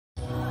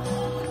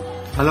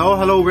Hello,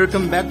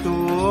 welcome back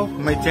to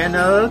my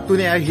channel.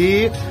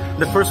 Today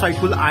the first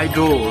cycle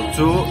idol.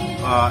 So,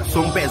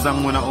 song pe zang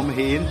mona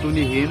hin,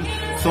 tuni hin,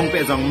 song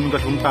pe zang mun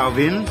gatum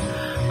tawin.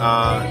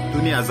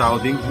 Tuni azau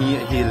ding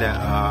hi le.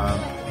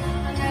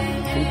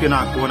 Tung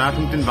tina ko na,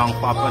 tung tin bang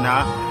papa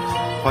na.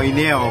 Hoi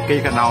neo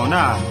kay kanao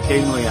na, kay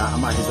noya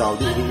ama azau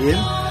di hin.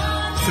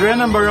 Serial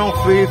number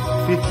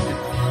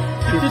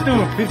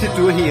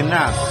 52 hin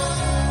na.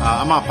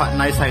 Ama pat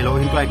nai sai lo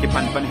hin to ay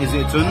kipan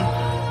hizi chun.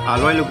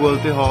 Loyal goal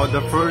te ho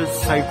the first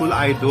cycle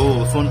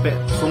idol song pe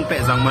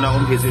zang mana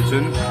hizi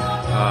chun.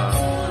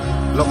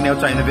 Lok neo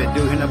chai na vet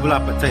diu hin abula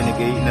pat chai na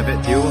gay na vet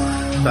diu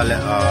tala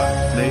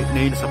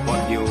nei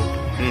support diu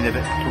nei na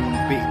vet tung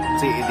pi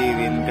chi di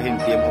win ka hin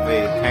tiam ove.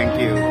 Thank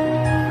you.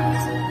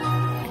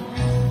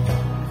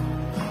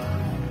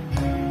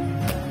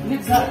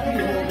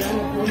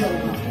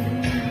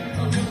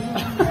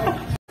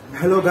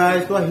 Hello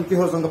guys, to hinti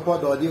ho sang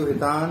kapot do diu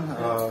hitan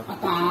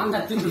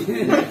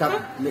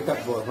lekat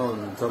bol hon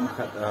som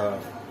khat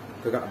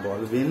kagak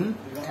bol win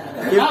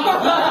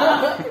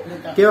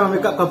kewa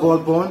makeup ka bol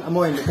pon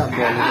amoy makeup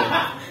bol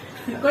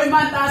koi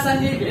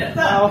mantasan ni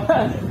tao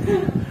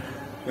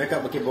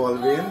makeup ki bol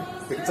win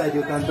picture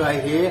diu tan to ai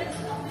he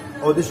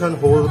audition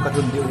hall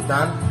katun diu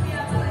hitan.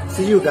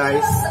 See you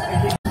guys.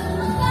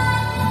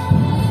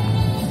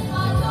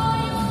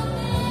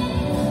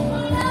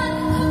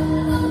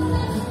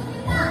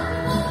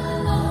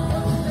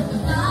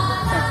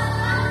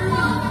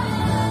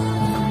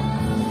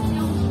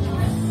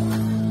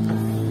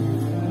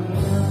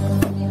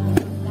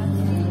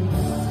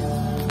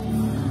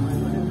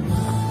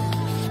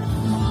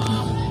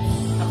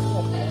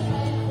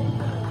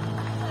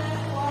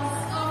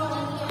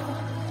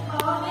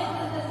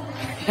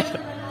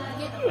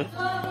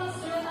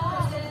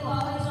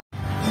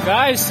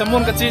 Guys,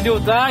 someone can see you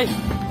die.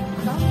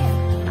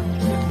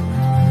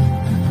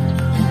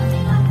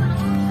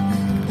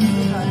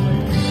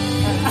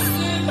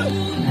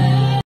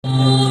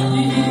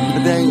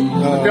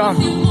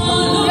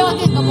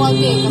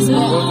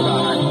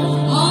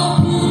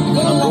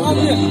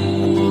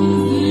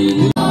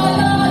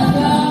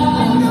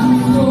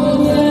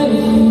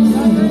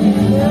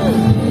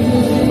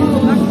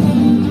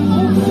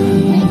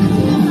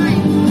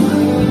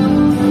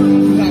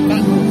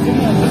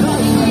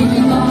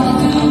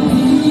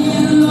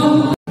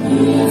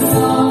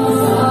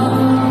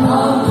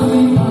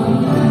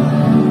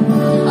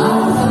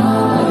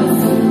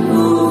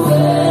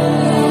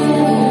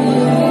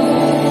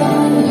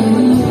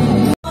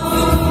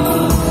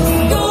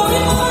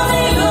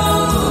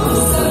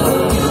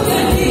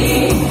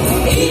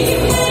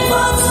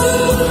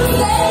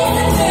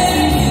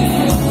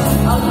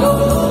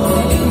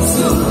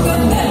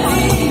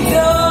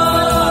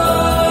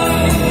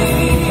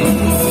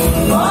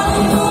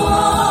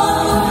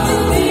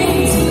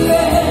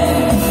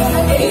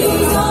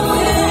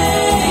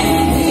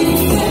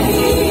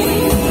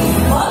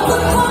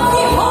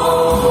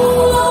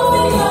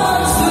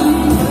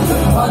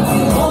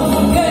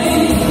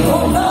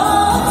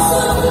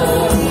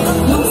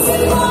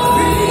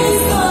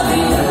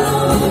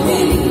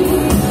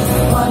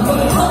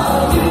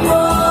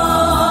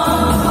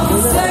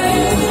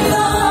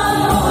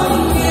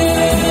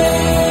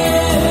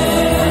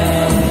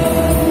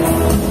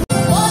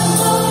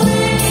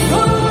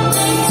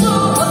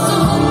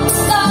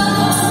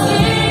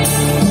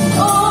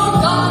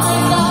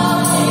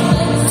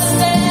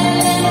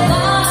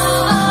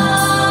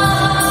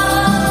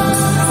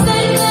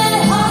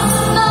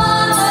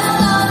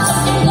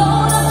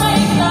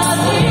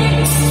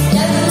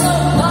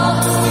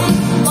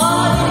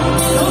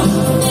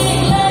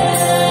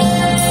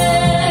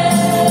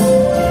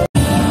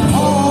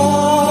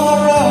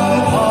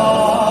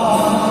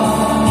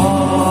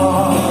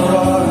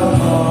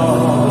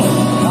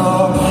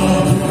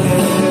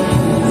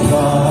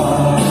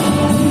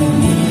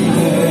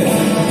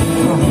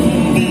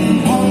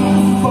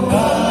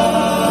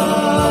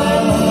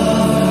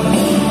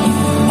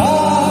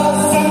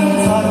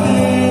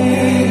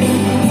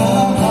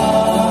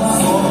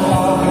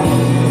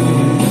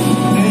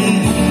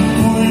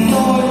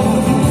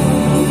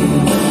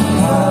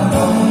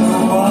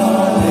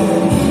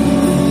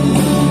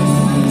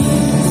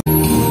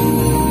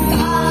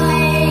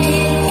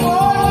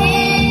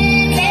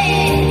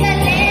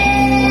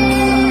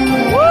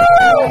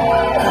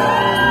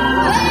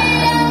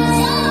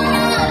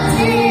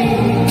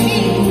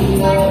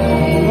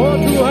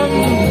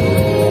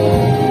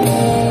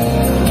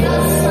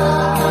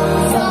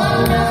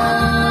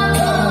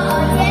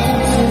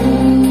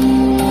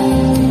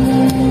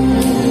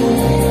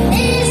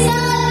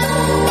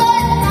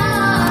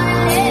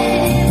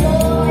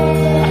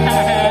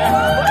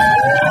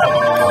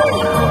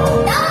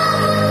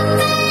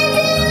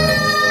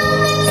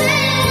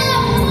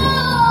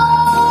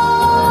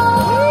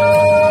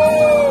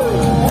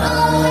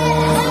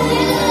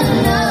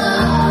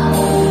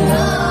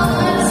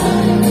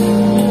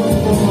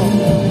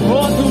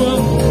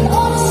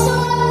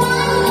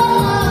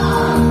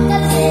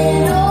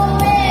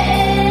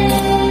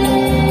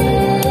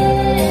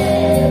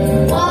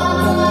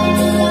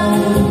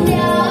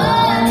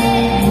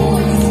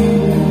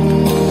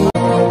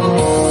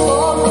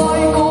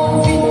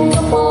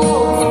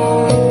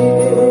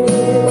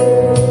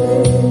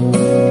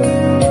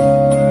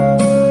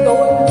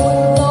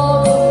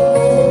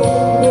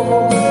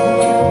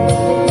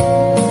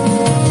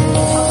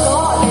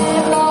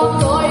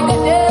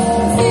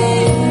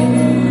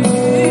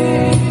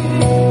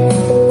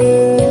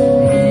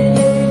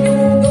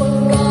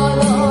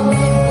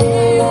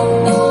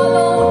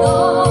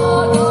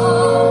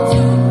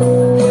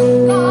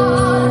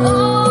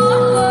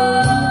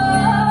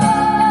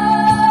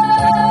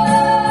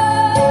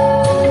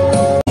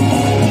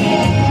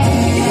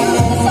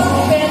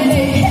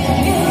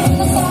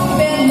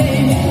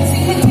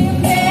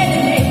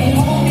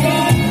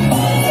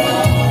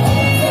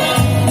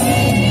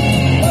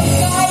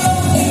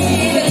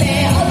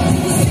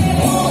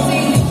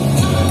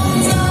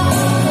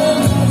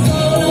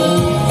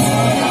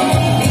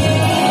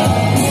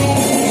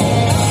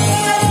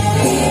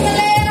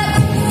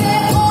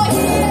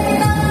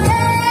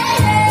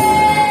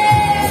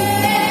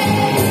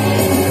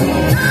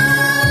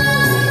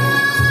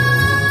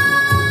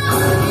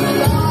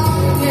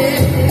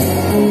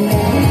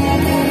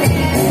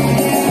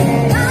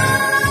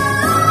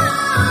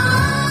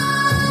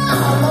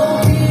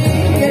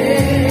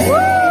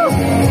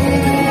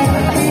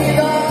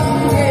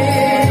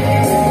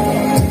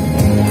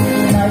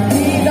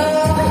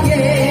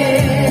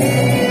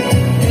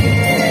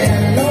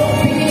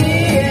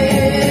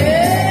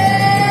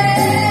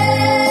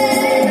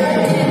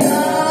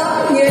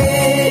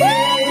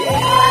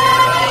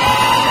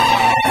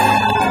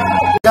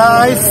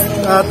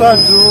 to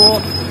ju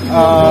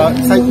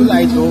cycle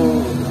ai to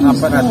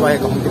apa na to ai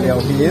ka hum keleo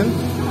hin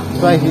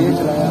to ai hi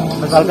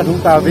masal ka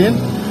dung ta vin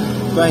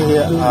to ai hi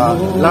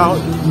lao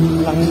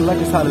lang la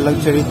ki sa lang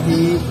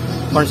charity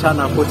concern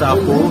na ko cha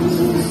ko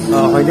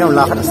hoi ne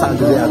la kha sa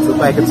ju ya chu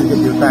pai ka chi ke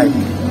diu tai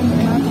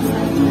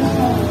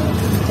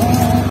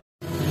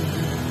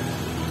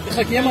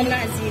Yemen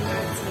lại gì mà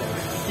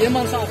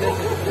Yemen sao thế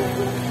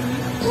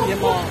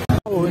Yemen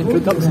ôi chú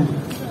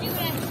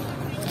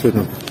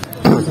tâm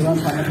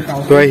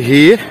tôi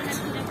hi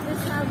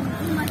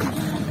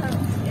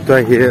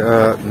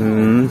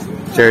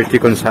charity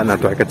concern na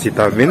tôi ka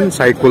chita vin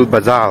cycle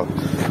bazar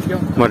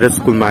modern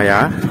school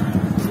maya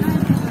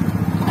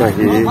tôi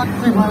hi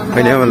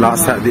hoi ne la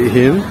sa di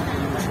hin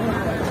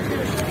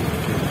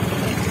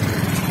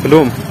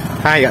belum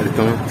hai ya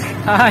itu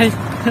hai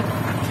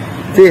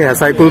ที่ไ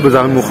ซคิลบาซ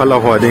าร์มุขลา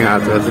หัวดิ่งอาจ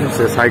จะ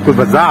ไซคิล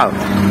บาซาร์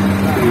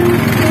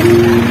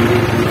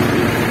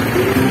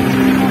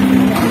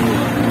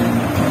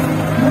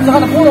จะกั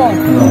นพูดหรอ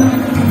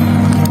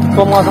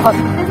ตัวมาสัก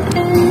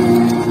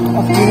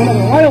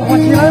ไอ้โอ้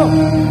ยไอ้โ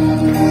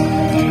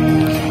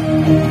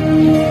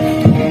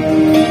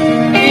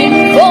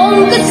อ้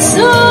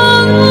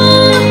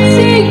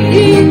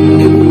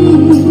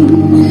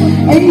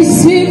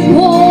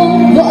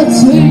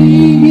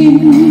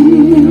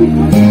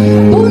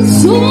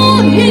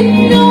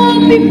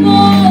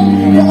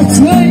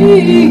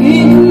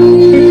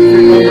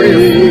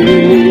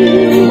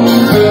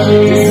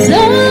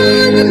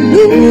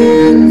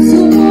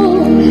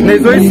ใน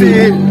สวยสิ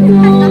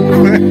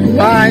ไ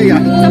ปอ่ะ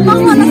จะ帮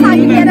我们扫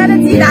一遍他的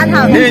鸡蛋头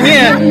นี่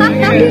ฮ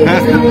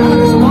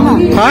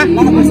ะ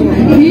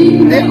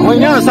หอย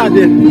เนี่ย啥的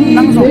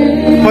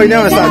หอยเนี่ย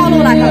啥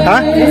ฮะ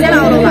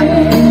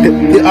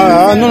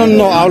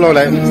noเอาลงเล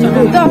ย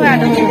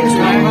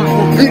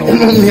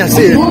เนี่ย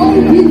สิ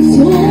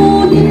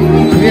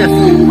เนี่ย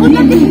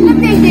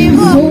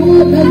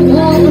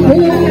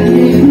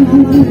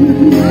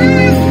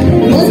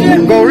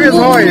狗日头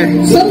哎！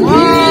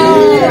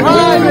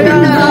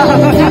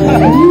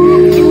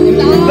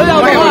ไม่เอา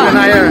ขนาด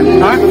นั้น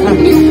ฮะ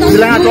สิ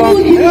ลังอาจอง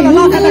เ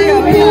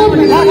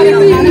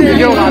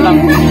กี่ยวกันแล้ว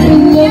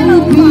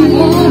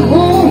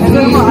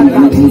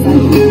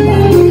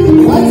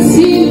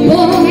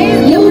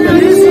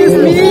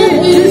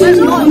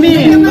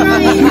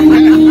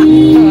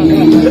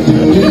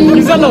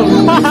Hello.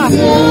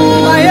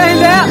 Ay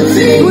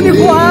hindi. Kunin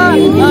ko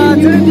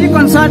charity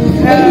concert.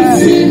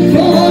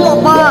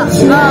 Pa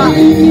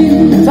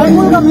saya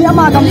pun kami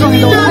ama tamsong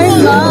itu. Ay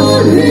na.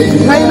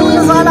 Kaya nung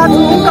nasala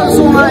nung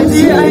kagsuma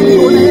di ay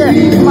ko na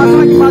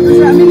masuk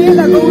sa amin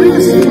nila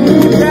gawis.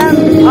 Then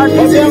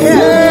artist.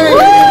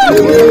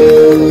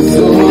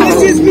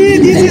 This is me.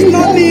 This is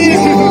not me.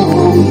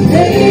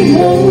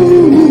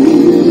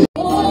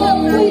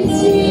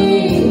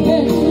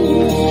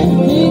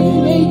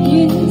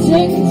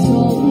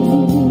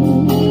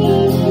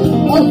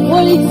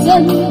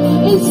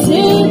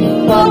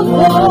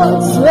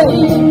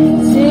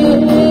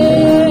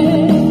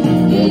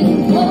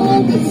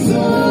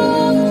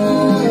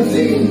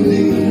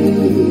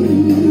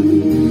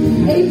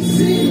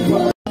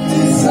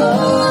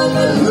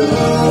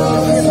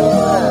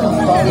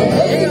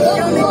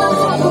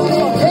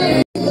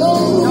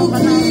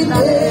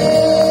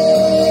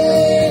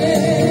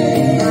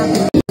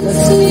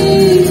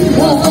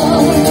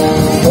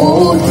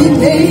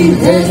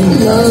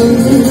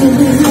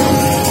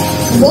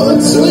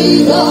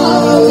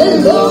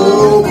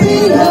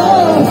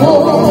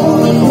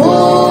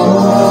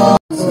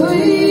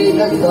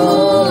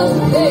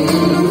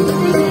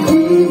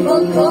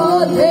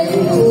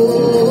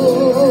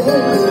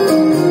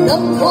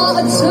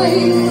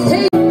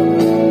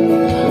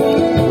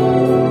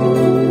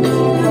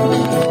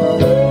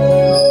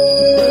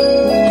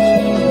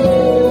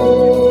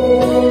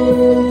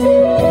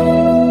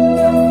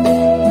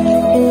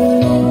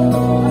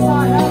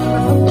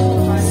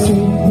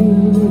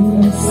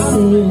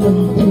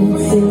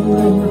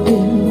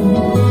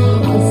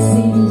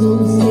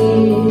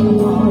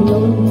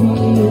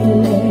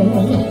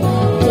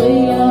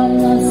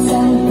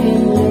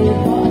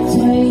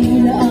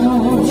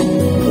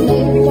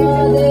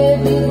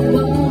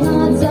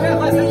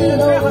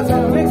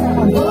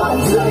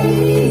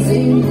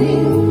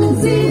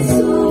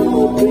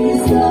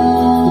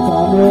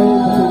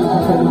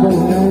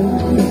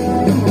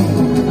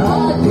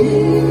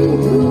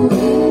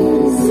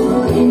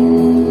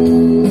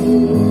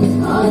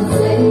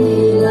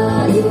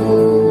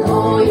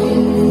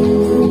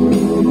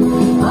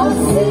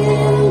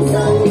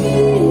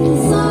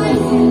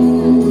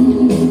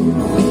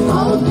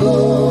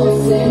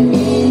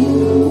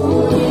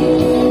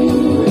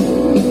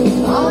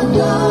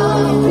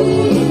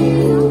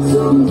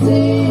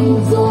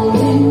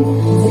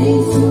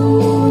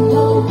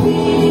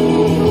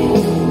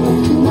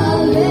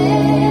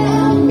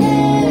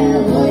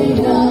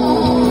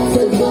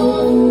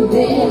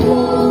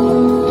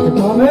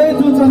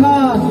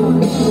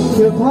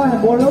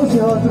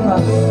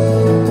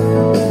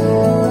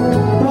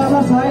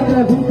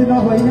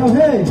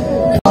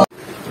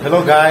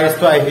 Hello guys,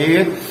 to I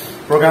here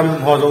program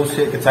ho zo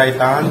se ke chai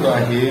tan to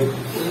hi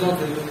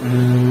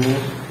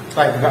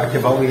tai ga ke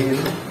bau in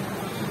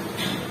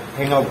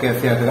hengau ke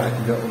fia ga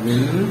ke do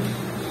win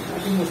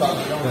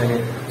này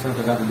sang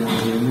cái dạng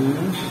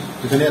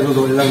những cái này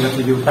rồi lần là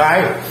review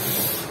tai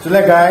so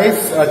là guys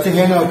chỉ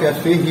hang out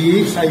cafe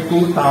hi sai cu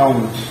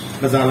tàu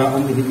là ra là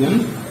ông thì những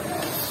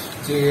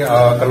chỉ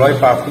cái loại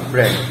pa food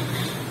brand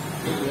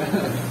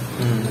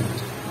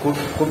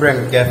food brand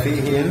cafe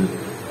hiền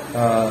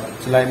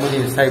chỉ lại mới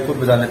sai food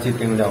bây giờ là chỉ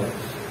tiếng đầu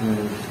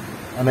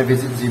anh ấy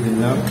visit gì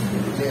bên đó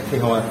thì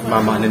họ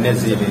mà nên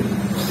gì bên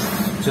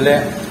chỉ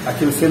là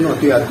akil sen nó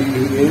tuy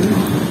hiền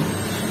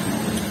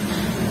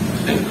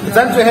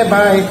dẫn cho hết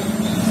bài